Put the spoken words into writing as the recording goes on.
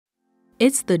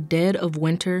It's the dead of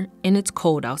winter and it's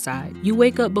cold outside. You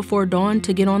wake up before dawn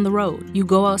to get on the road. You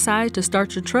go outside to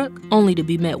start your truck only to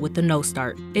be met with a no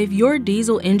start. If your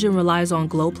diesel engine relies on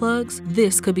glow plugs,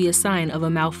 this could be a sign of a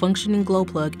malfunctioning glow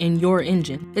plug in your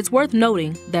engine. It's worth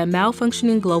noting that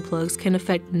malfunctioning glow plugs can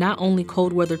affect not only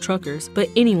cold weather truckers, but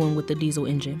anyone with a diesel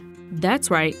engine.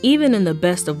 That's right, even in the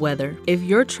best of weather, if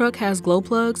your truck has glow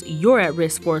plugs, you're at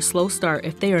risk for a slow start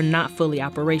if they are not fully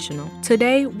operational.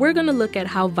 Today, we're going to look at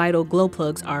how vital glow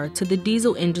plugs are to the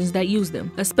diesel engines that use them,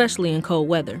 especially in cold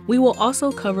weather. We will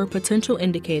also cover potential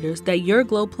indicators that your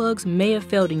glow plugs may have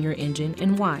failed in your engine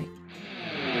and why.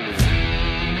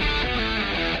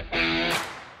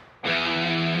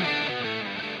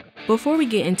 Before we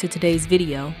get into today's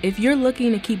video, if you're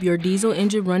looking to keep your diesel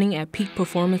engine running at peak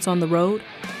performance on the road,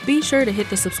 be sure to hit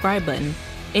the subscribe button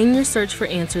in your search for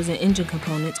answers and engine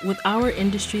components with our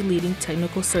industry-leading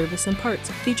technical service and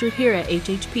parts featured here at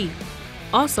HHP.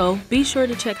 Also, be sure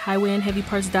to check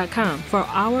highwayandheavyparts.com for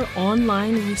our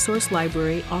online resource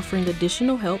library offering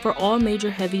additional help for all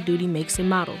major heavy-duty makes and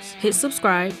models. Hit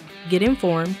subscribe, get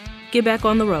informed, get back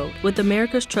on the road with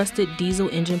America's trusted diesel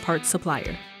engine parts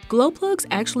supplier. Glow plugs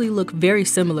actually look very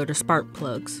similar to spark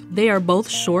plugs. They are both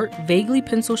short, vaguely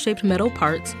pencil-shaped metal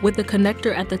parts with a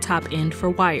connector at the top end for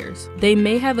wires. They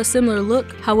may have a similar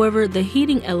look, however, the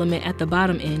heating element at the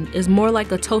bottom end is more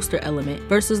like a toaster element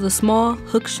versus the small,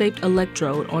 hook-shaped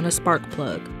electrode on a spark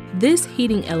plug. This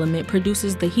heating element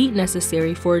produces the heat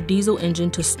necessary for a diesel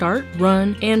engine to start,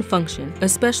 run, and function,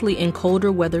 especially in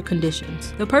colder weather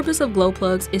conditions. The purpose of glow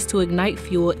plugs is to ignite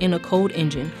fuel in a cold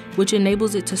engine, which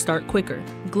enables it to start quicker.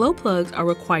 Glow plugs are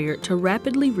required to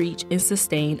rapidly reach and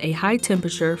sustain a high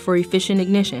temperature for efficient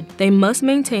ignition. They must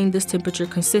maintain this temperature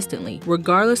consistently,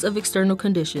 regardless of external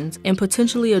conditions, and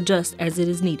potentially adjust as it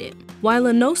is needed. While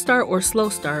a no start or slow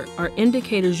start are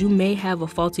indicators you may have a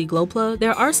faulty glow plug,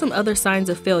 there are some other signs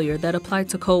of failure that apply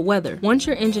to cold weather. Once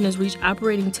your engine has reached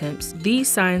operating temps, these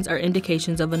signs are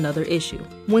indications of another issue.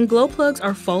 When glow plugs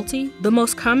are faulty, the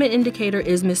most common indicator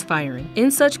is misfiring. In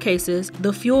such cases,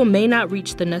 the fuel may not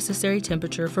reach the necessary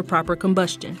temperature for proper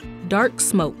combustion. Dark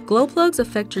smoke. Glow plugs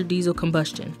affect your diesel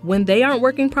combustion. When they aren't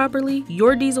working properly,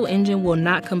 your diesel engine will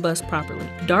not combust properly.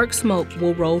 Dark smoke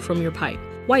will roll from your pipe.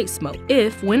 White smoke.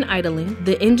 If, when idling,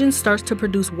 the engine starts to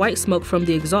produce white smoke from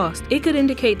the exhaust, it could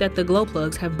indicate that the glow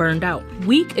plugs have burned out.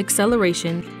 Weak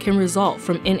acceleration can result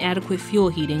from inadequate fuel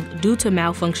heating due to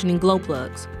malfunctioning glow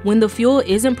plugs. When the fuel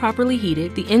isn't properly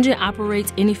heated, the engine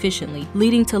operates inefficiently,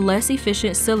 leading to less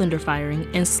efficient cylinder firing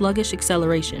and sluggish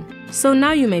acceleration. So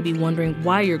now you may be wondering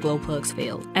why your glow plugs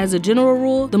failed. As a general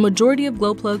rule, the majority of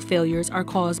glow plug failures are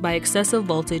caused by excessive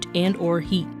voltage and/or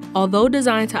heat. Although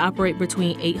designed to operate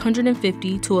between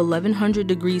 850 to 1100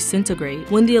 degrees centigrade,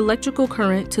 when the electrical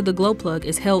current to the glow plug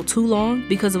is held too long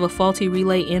because of a faulty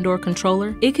relay and/or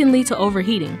controller, it can lead to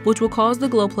overheating, which will cause the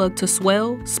glow plug to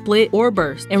swell, split, or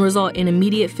burst and result in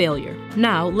immediate failure.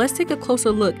 Now, let's take a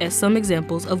closer look at some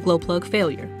examples of glow plug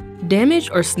failure. Damage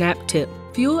or snap tip.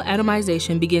 Fuel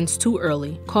atomization begins too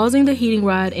early, causing the heating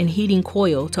rod and heating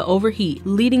coil to overheat,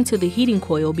 leading to the heating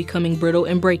coil becoming brittle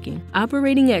and breaking.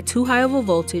 Operating at too high of a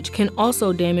voltage can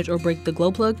also damage or break the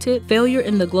glow plug tip. Failure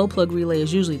in the glow plug relay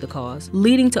is usually the cause,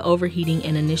 leading to overheating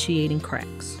and initiating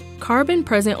cracks. Carbon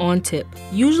present on tip,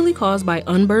 usually caused by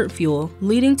unburnt fuel,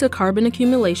 leading to carbon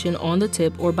accumulation on the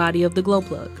tip or body of the glow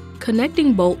plug.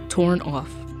 Connecting bolt torn off.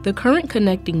 The current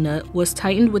connecting nut was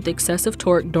tightened with excessive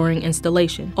torque during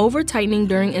installation. Over-tightening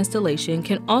during installation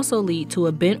can also lead to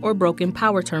a bent or broken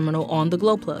power terminal on the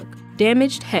glow plug.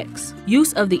 Damaged hex.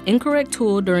 Use of the incorrect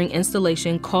tool during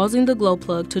installation causing the glow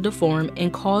plug to deform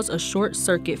and cause a short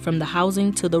circuit from the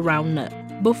housing to the round nut.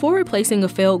 Before replacing a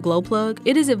failed glow plug,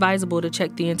 it is advisable to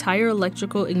check the entire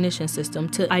electrical ignition system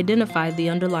to identify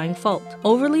the underlying fault.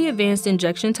 Overly advanced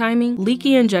injection timing,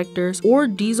 leaky injectors, or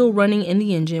diesel running in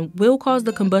the engine will cause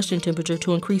the combustion temperature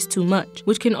to increase too much,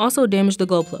 which can also damage the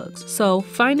glow plugs. So,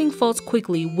 finding faults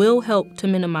quickly will help to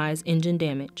minimize engine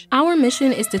damage. Our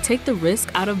mission is to take the risk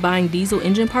out of buying diesel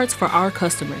engine parts for our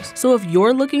customers. So if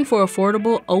you're looking for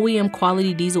affordable OEM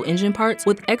quality diesel engine parts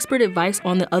with expert advice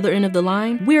on the other end of the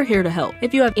line, we're here to help.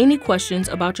 If you have any questions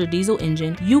about your diesel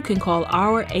engine, you can call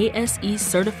our ASE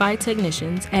certified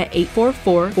technicians at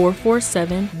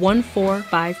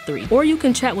 844-447-1453, or you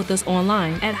can chat with us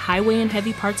online at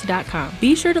highwayandheavyparts.com.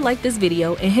 Be sure to like this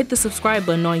video and hit the subscribe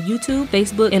button on YouTube,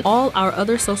 Facebook, and all our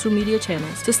other social media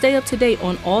channels to stay up to date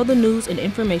on all the news and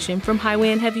information from Highway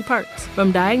and Heavy Parts.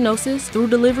 From diagnosis through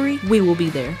delivery, we will be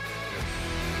there.